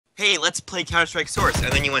hey, let's play Counter-Strike Source,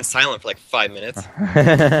 and then you went silent for like 5 minutes. Then,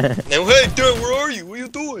 hey, Darren, where are you? What are you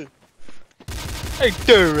doing? Hey,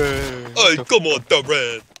 Darren! Hey, come on,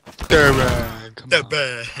 Darren! Darren, come on.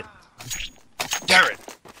 Darren!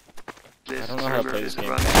 I don't know how to play this game.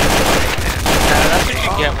 That's what you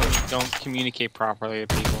get when you don't communicate properly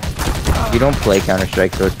to people. You don't play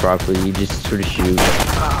Counter-Strike Source properly, you just sort of shoot.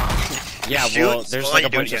 Yeah, Shoot, well, there's spawn, like you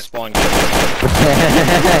a do bunch it of spawn You're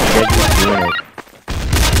just doing it.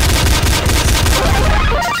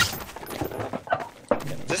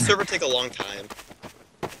 Does this server take a long time?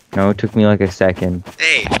 No, it took me like a second.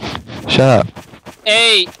 Hey! Shut up.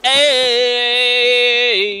 Hey,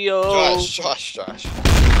 hey, yo. Josh.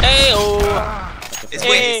 Hey, yo.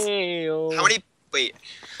 Wait, how many... Wait.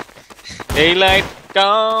 Daylight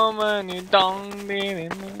come and you don't need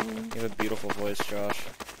it. You have a beautiful voice, Josh.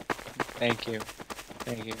 Thank you.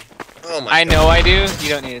 Thank you. Oh my I God. know I do. You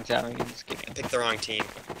don't need to tell me. I'm just kidding. I picked the wrong team.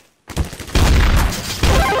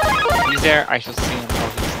 He's there. I shall see him.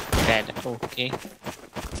 Oh, he's dead. Okay.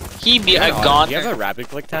 He be a Do gone. you have a rapid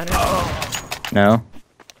click timer? No?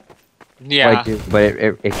 Yeah. Well, I do, but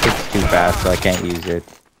it kicks too fast, so I can't use it.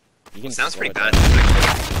 You can Sounds slow pretty it bad, down.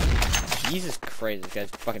 actually. Jesus Christ, this guy's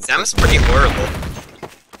fucking. Sounds pretty horrible.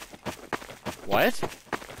 What?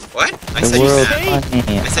 What? I The said you're world's bad.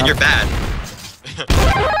 funny. I said you're bad.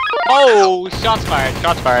 Oh, shots fired.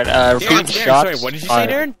 Shots fired. Repeat Darren, shots. sorry, what did you say, fired.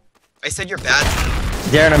 Darren? I said you're bad.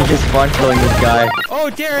 Darren, I'm just fun killing this guy. Oh,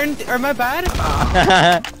 Darren, am I bad?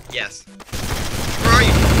 Yes. Where are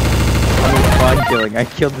you? I'm fun killing. I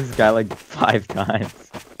killed this guy like 5 times.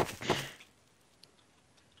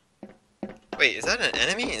 Wait, is that an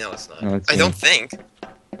enemy? No, it's not. No, it's I me. don't think.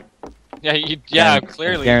 Yeah, Darren,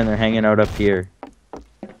 clearly. Darren, they're hanging out up here.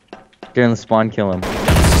 Darren, let's spawn kill him.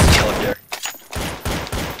 Kill him here.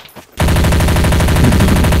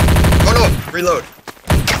 Oh no! Reload!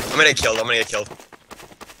 I'm gonna get killed. I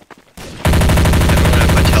don't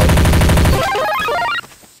have much health.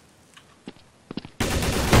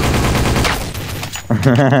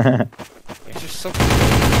 You're just so.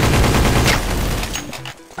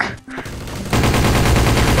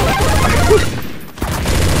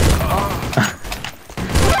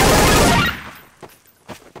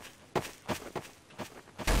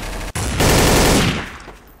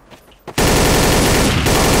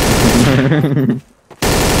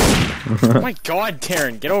 Oh my God,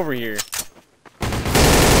 Darren, get over here.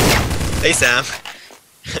 Hey, Sam.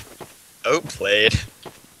 Outplayed.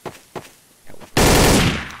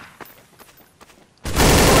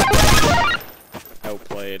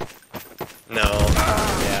 Outplayed. No.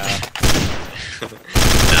 Yeah.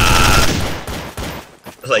 Nah.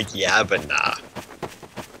 Like, yeah, but nah.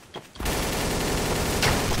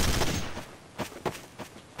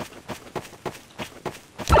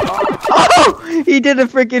 Oh! He did a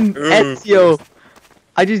freaking Ezio.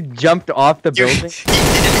 I just jumped off the building. He did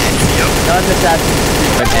an Ezio. Not an Assassin's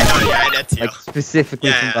Creed, but Oh, Ezio. yeah, an Ezio. Like specifically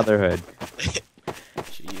Yeah. from Brotherhood.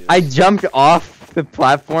 Jesus. I jumped off the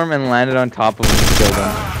platform and landed on top of him and killed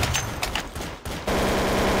him.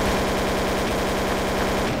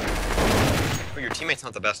 Oh, your teammate's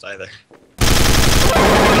not the best either.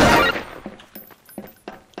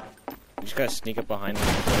 You just gotta sneak up behind him.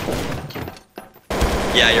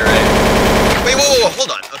 Yeah, you're right. Wait, whoa,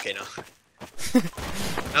 hold on. Okay, no.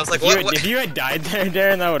 I was like, what? If you had died there,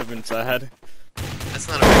 Darren, that would have been sad. That's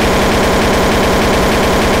not a very...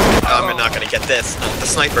 Oh, I'm not gonna get this. The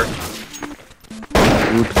sniper.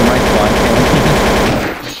 Oops, my spawn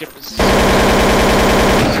killing. Ship is...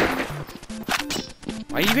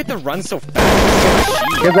 Why you get to run so fast?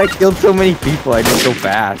 Because I killed so many people, I just go It's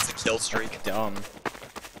fast. a kill streak. Dumb.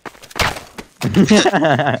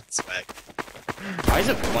 Swag. Why is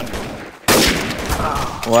it fun?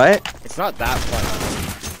 What? It's not that fun.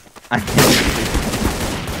 I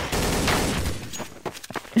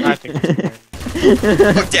think it's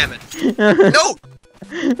weird. Oh, damn it. No!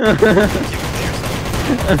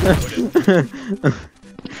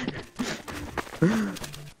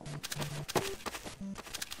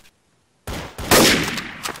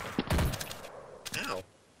 Ow.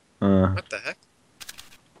 What the heck?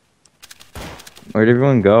 Where'd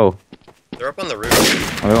everyone go? They're up on the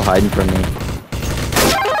roof. They're all hiding from me.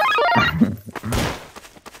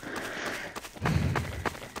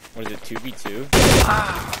 What is it,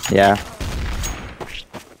 2v2? Yeah.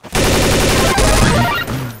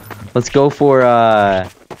 Let's go for I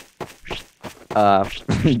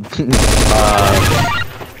did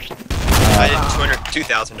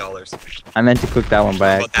 $2,000. I meant to click that one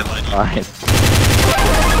by About that money. accident.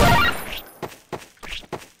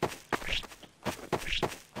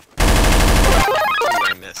 Ooh,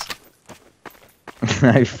 I missed.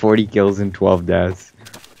 I have 40 kills and 12 deaths.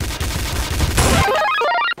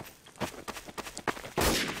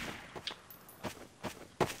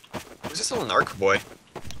 Who's this little narc boy?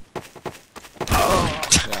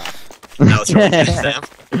 Yeah. That was really good, Sam.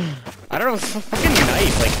 I don't know, it's a fucking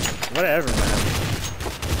knife, like, whatever, man.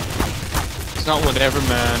 It's not whatever,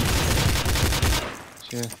 man.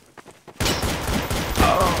 Yeah.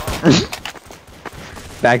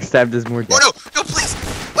 Backstab does more Oh damage. no! No, please!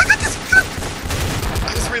 Look at this!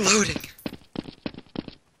 I was reloading.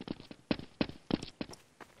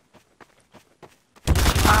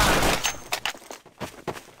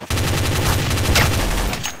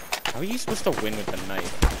 How are you supposed to win with the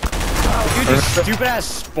knife? Dude, these stupid ass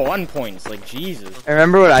spawn points, like, Jesus. I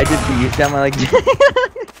remember what I did for you, Sam. I like.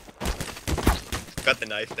 Got the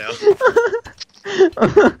knife now.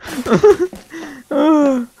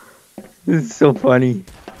 This is so funny.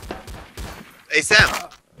 Hey, Sam!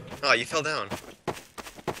 Oh, you fell down.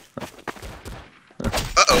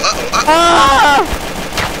 Uh-oh. Ah!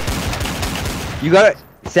 You gotta,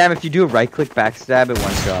 Sam. If you do a right-click backstab, it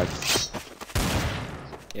one shots.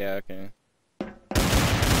 Yeah, okay. You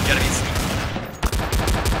gotta be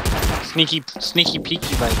Sneaky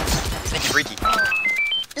peeky like. sneaky freaky.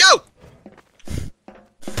 No!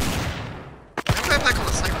 How do I back on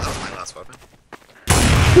the sniper? That was my last weapon.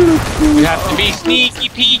 You have to be sneaky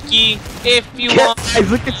peeky if you want. Guys,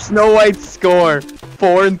 look at Snow White's score.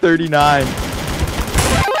 4 and 39.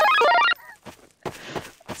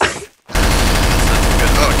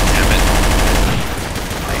 Oh, damn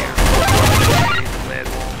it.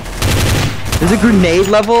 There's a grenade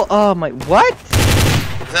level? Oh my, what?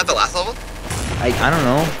 Isn't that the last level? I don't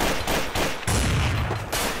know.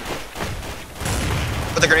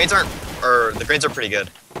 But the grenades aren't, or the grenades are pretty good.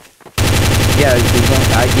 Yeah,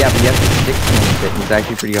 yeah, but you have to stick to him with it. It's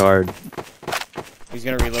actually pretty hard. He's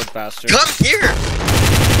gonna reload faster. Come here!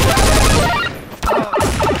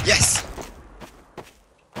 Yes!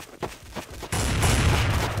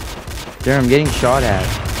 There, I'm getting shot at.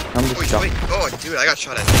 I'm just shot. Wait. Oh, dude, I got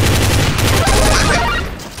shot at.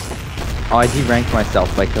 Oh, I deranked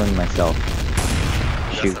myself by killing myself.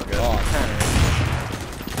 Shoot. That's not good. Oh, Tanner.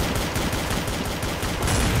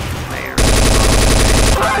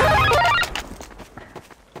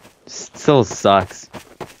 Still sucks.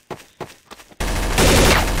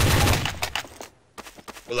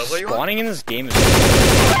 What level are you on? Spawning in this game is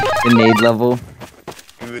Grenade level.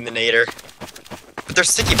 Ooh, the nader. But they're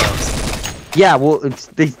sticky bombs. Yeah, well, it's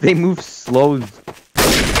they move slow as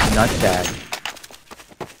nutshad.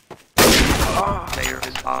 There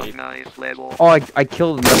is a nice level. Oh, I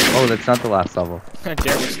killed him. Oh, that's not the last level. dare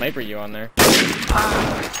to sniper you on there.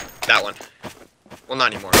 That one. Well,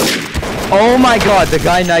 not anymore. Oh my god, the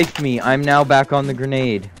guy knifed me. I'm now back on the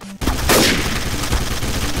grenade.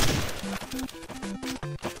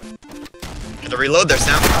 Had to reload there,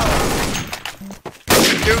 Sam.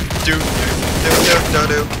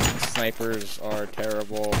 Do. Snipers are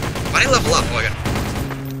terrible. Why did I level up? Oh, I got.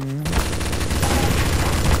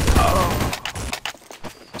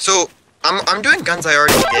 So, I'm doing guns I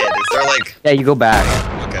already did. Is there like... Yeah, you go back.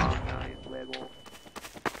 Okay, Nice level.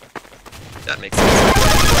 that makes sense.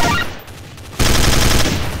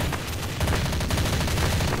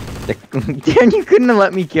 Darren, you couldn't have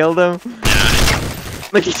let me kill them.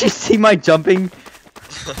 Like, did you see my jumping?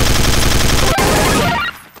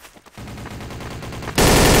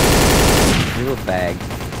 You little bag.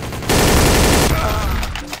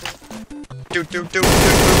 Do.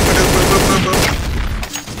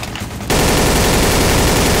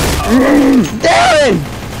 Darren!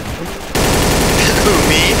 Who,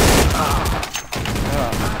 me?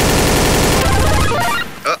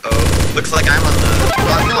 Uh-oh. Looks like I'm on the...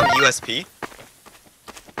 Oh, I'm on USP.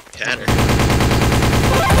 Tanner.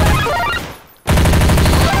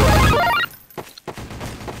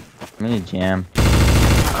 I'm in a jam.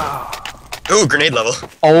 Ooh, grenade level.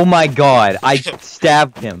 Oh my god, I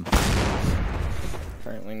stabbed him.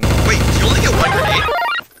 Apparently not. Wait, do you only get one grenade?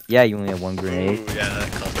 Yeah, you only have one grenade. Ooh, yeah,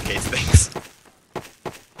 that complicates things.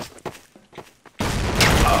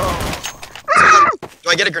 Do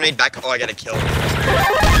I get a grenade back? Oh, I get a kill.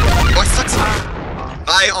 Oh, it sucks.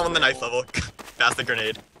 I'm on the knife level. Pass the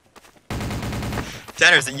grenade.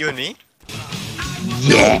 Tanner, is it you and me?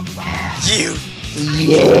 Yeah! You!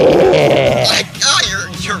 Yeah! Like, oh,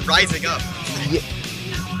 you're rising up.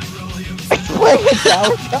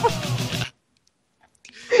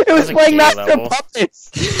 It was That's a playing gay Master level. Puppets!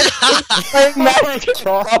 It was playing Master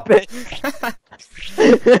Puppets!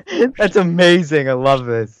 That's amazing, I love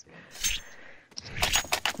this.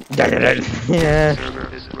 Yeah. Server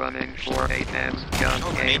is running for a next gun Oh,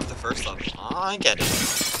 game. grenade to the first level. Oh, I get it.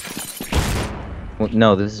 Well,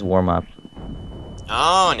 no, this is warm up.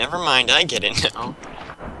 Oh, never mind. I get it now.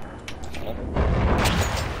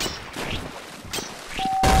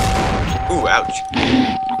 Ooh, ouch.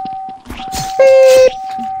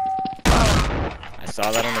 I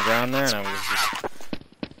saw that on the ground there, and I was just.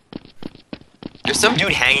 There's some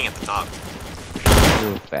dude hanging at the top.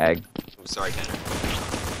 Ooh, fag. Oh, sorry, Tanner.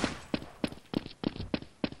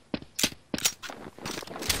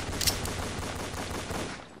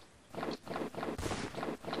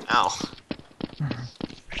 Ow.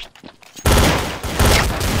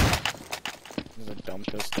 There's a dumb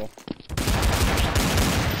pistol.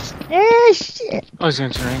 Eh, shit. I was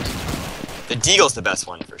gonna turn. The Deagle's the best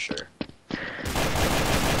one for sure.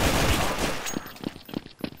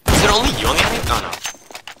 Is it only you on the enemy? Oh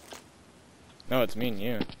no. No, it's me and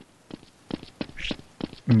you.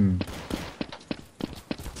 Hmm.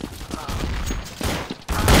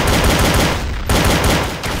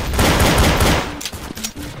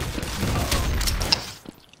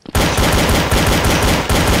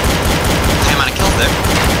 High amount of kills there.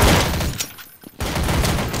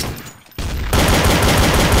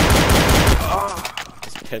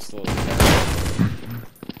 This pistol is terrible.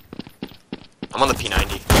 I'm on the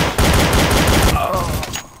P90.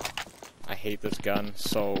 I hate this gun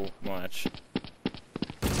so much.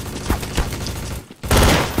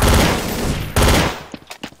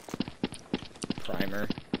 Primer,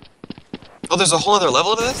 Oh, there's a whole other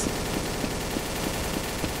level to this?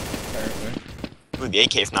 apparently. Ooh, the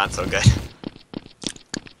AK's not so good.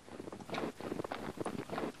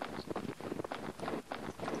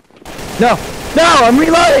 No! No! I'm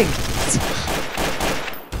reloading!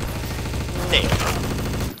 Hey.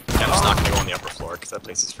 Yeah, I'm just not gonna go on the upper floor because that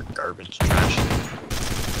place is for garbage trash.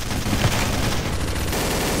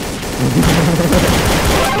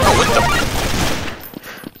 Oh, what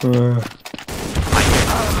the?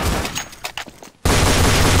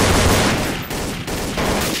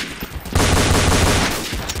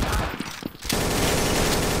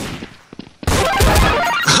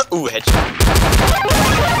 Ooh,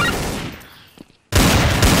 headshot.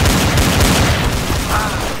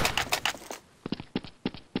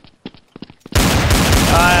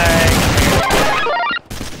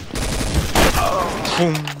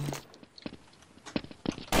 Boom.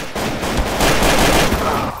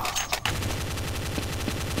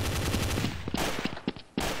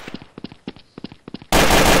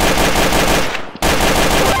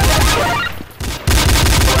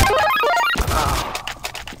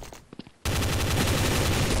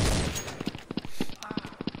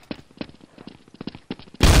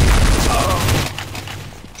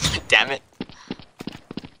 Damn it.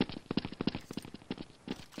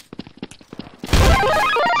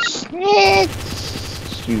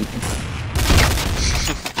 Shoot.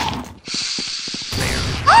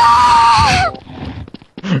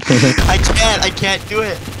 I can't do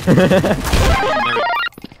it.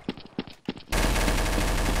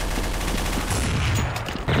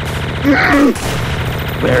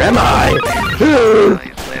 Where am I?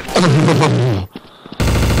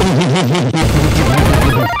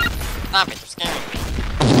 Stop it, you're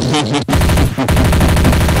scaring me.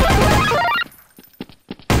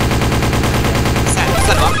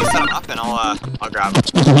 Set him up and I'll grab him.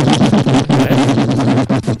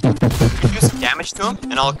 Do some damage to him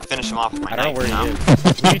and I'll finish him off with my I don't know knife. where You he know?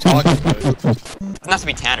 is. Who are you talking to? Doesn't have to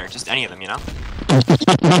be Tanner, just any of them, you know?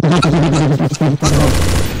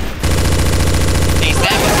 Hey,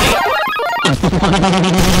 Sam, hey.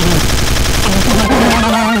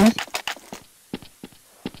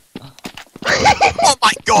 Oh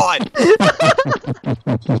my god!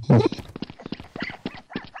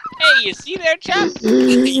 Hey, you see there, chap?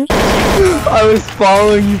 I was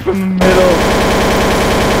following you from the middle.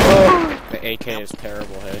 Oh, The AK is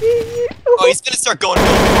terrible, hey. Oh, he's gonna start going a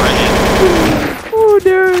little more ahead. oh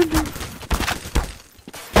dude.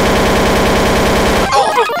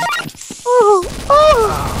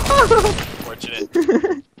 Fortunate.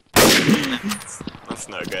 That's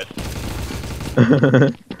no good.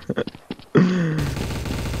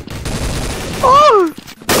 Oh!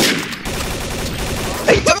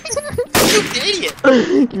 You idiot!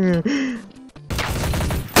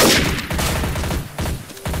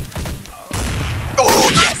 Oh,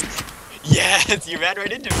 yes! Yes, you ran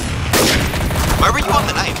right into me. Why were you on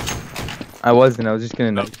the knife? I wasn't, I was just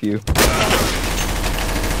gonna knife you.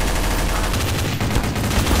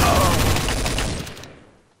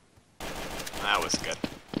 That was good.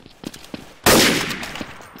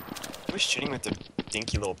 Who was shooting with the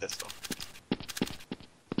dinky little pistol?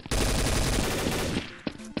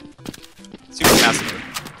 Super fast move.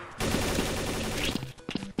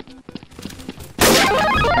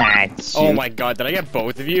 Ah, Oh my god, did I get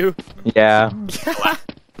both of you? Yeah.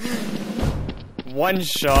 One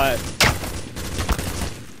shot.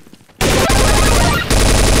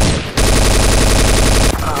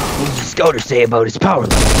 What does Scouter say about his power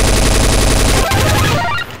level?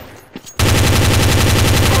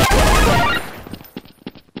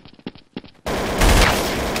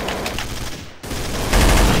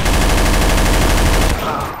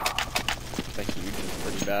 The huge is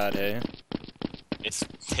pretty bad, eh? It's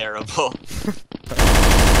terrible.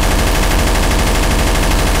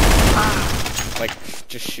 Like,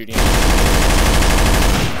 just shooting.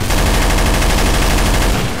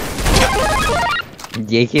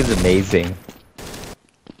 The AK is amazing.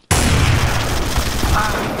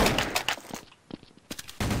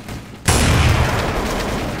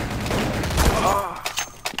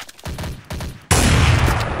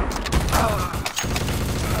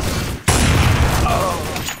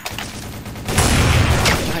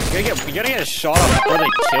 God, you gotta get a shot off before they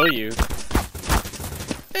kill you.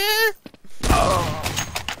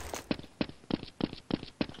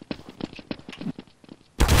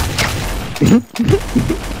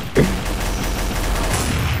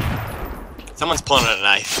 Someone's pulling out a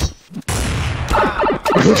knife.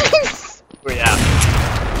 Oh yeah.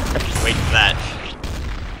 Just wait for that.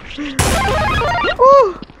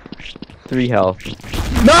 Woo! 3 health.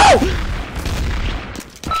 No!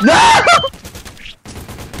 No!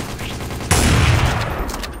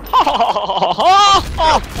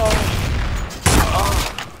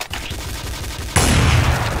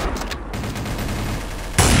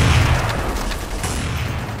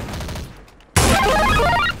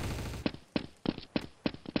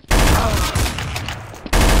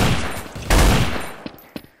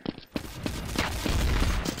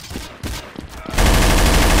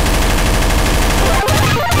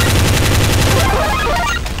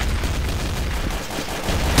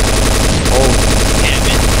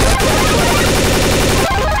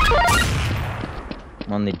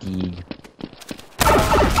 On the D.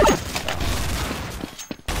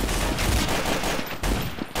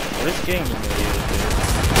 What is getting humiliated,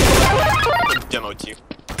 Demo 2. dude?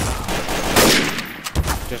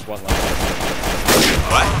 Just one level.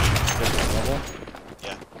 What? Just one level?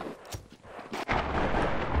 Yeah.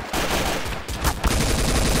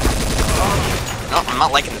 No, I'm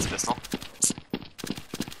not liking this pistol.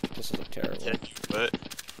 This is a terrible. Yeah, but...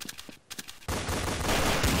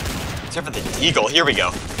 Except for the deagle, here we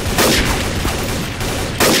go.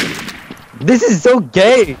 This is so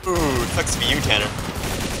gay! Ooh, sucks for you, Tanner.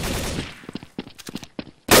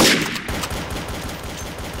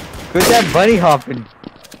 Who's that bunny hopping?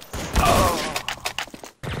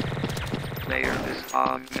 Player is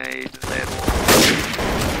on made level.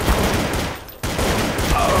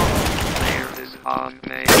 Player is on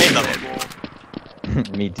made Grenade level.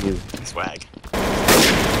 level. Me too. Swag.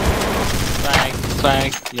 Swag,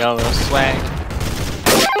 swag, yellow swag.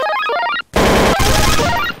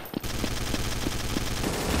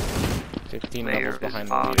 15 Player levels behind is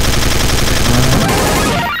the on leader.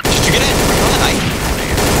 Did you get it?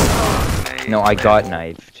 made No, I got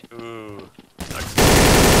knifed. Ooh. Sucks.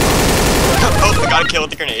 Oh, I got a kill with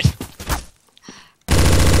the grenade.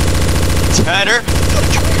 Tanner!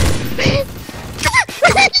 Did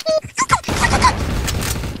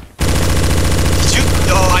you?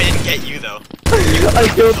 Oh, I didn't get you though. I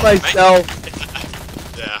killed myself.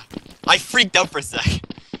 Yeah. I freaked out for a sec.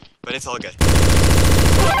 But it's all good.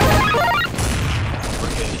 We're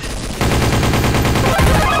good.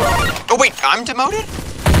 Oh wait, I'm demoted?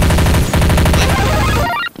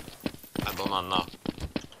 I don't know.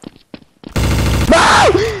 No!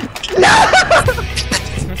 No!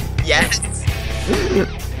 Yes!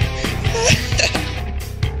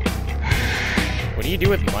 What do you do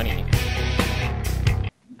with money?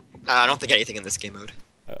 I don't think anything in this game mode.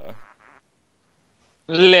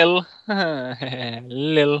 Lil.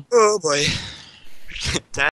 Lil. Oh boy.